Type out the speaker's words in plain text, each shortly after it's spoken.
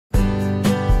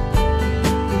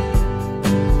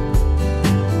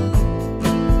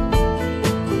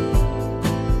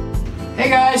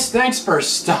guys, thanks for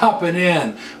stopping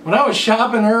in. When I was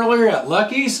shopping earlier at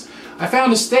Lucky's, I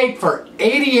found a steak for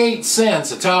 88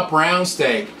 cents, a top round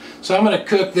steak. So I'm going to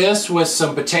cook this with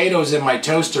some potatoes in my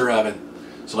toaster oven.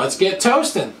 So let's get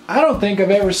toasting. I don't think I've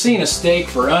ever seen a steak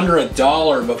for under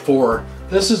 $1 before.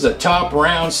 This is a top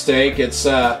round steak. It's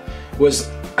was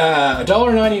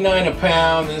 $1.99 a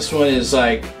pound. This one is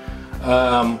like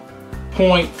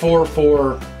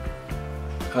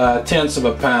 0.44 tenths of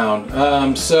a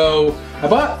pound. So I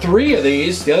bought 3 of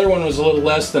these. The other one was a little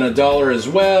less than $1 as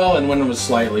well, and one was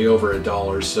slightly over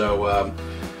 $1. So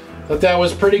thought that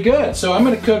was pretty good. So I'm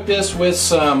going to cook this with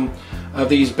some of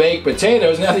these baked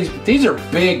potatoes. Now these are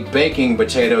big baking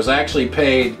potatoes. I actually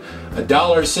paid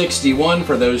 $1.61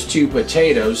 for those 2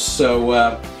 potatoes,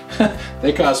 so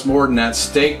they cost more than that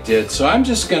steak did. So I'm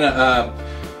just gonna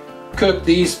cook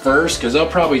these first because they'll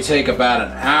probably take about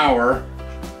an hour.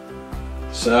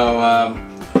 So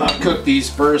I'll cook these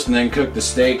first and then cook the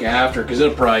steak after, because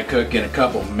it'll probably cook in a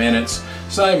couple minutes.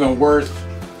 It's not even worth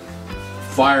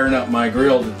firing up my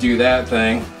grill to do that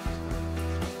thing.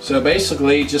 So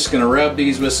basically just gonna rub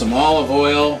these with some olive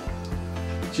oil,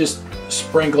 just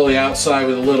sprinkle the outside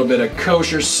with a little bit of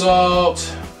kosher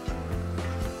salt,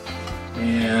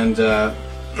 and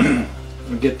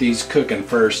we'll get these cooking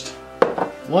first.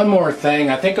 One more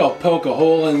thing, I think I'll poke a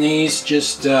hole in these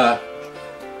just to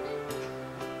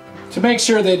make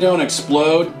sure they don't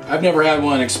explode. I've never had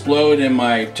one explode in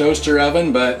my toaster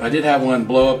oven, but I did have one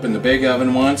blow up in the big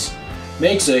oven once.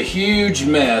 Makes a huge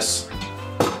mess.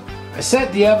 I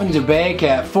set the oven to bake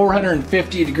at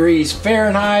 450 degrees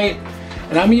Fahrenheit,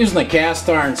 and I'm using the cast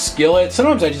iron skillet.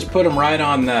 Sometimes I just put them right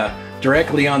on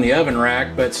directly on the oven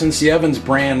rack, but since the oven's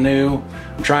brand new,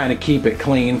 I'm trying to keep it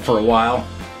clean for a while.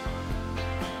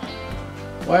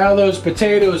 While those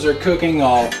potatoes are cooking,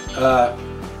 I'll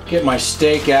get my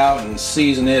steak out and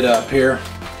season it up here.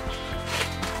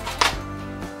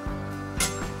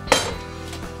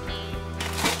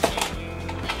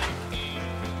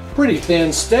 Pretty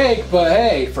thin steak, but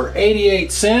hey, for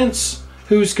 88 cents,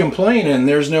 who's complaining?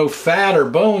 There's no fat or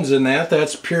bones in that.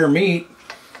 That's pure meat.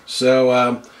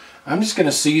 So I'm just going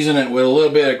to season it with a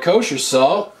little bit of kosher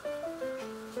salt.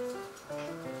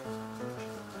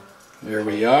 There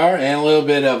we are. And a little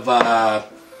bit of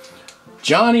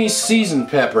Johnny's seasoned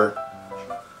pepper.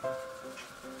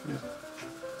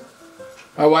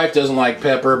 My wife doesn't like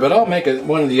pepper, but I'll make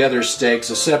one of the other steaks,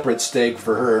 a separate steak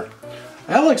for her.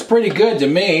 That looks pretty good to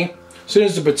me. As soon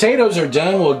as the potatoes are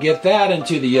done, we'll get that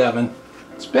into the oven.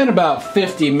 It's been about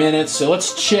 50 minutes, so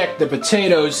let's check the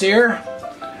potatoes here.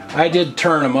 I did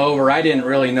turn them over. I didn't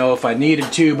really know if I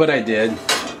needed to, but I did.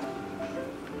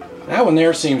 That one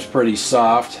there seems pretty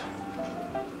soft.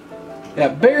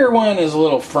 That bigger one is a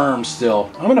little firm still.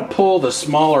 I'm going to pull the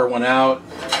smaller one out.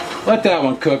 Let that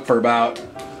one cook for about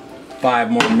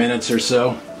 5 more minutes or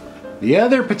so. The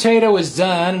other potato is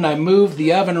done, and I moved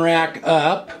the oven rack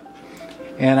up,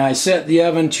 and I set the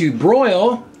oven to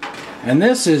broil. And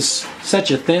this is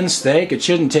such a thin steak, it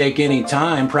shouldn't take any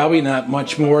time, probably not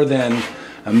much more than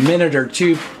a minute or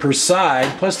 2 per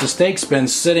side. Plus the steak's been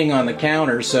sitting on the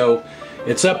counter, so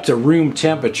it's up to room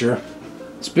temperature.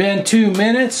 It's been 2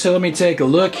 minutes, so let me take a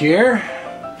look here.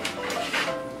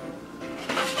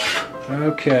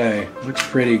 Okay, looks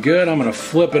pretty good. I'm going to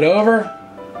flip it over.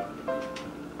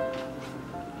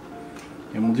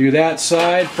 And we'll do that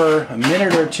side for a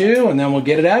minute or 2, and then we'll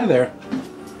get it out of there.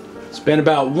 It's been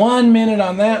about 1 minute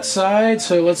on that side,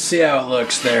 so let's see how it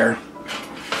looks there.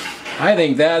 I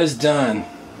think that is done.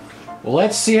 Well,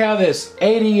 let's see how this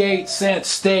 88-cent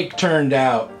steak turned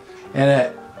out. And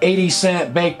an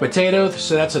 80-cent baked potato,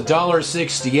 so that's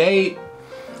 $1.68.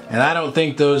 And I don't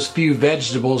think those few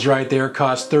vegetables right there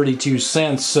cost 32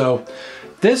 cents, so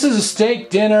this is a steak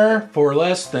dinner for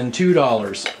less than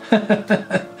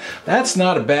 $2. That's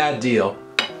not a bad deal.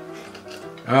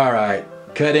 Alright,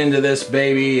 cut into this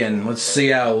baby and let's see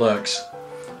how it looks.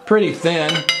 Pretty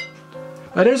thin,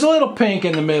 but there's a little pink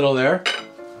in the middle there.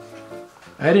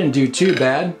 I didn't do too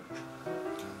bad.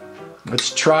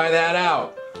 Let's try that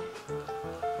out.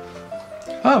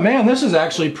 Oh man, this is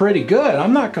actually pretty good.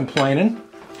 I'm not complaining.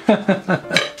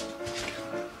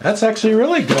 That's actually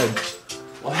really good.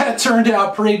 Well, that turned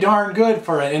out pretty darn good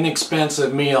for an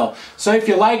inexpensive meal. So if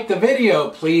you liked the video,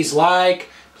 please like,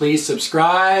 please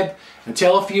subscribe, and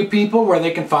tell a few people where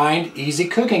they can find easy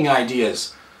cooking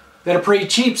ideas that are pretty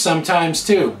cheap sometimes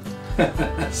too.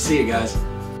 See you guys.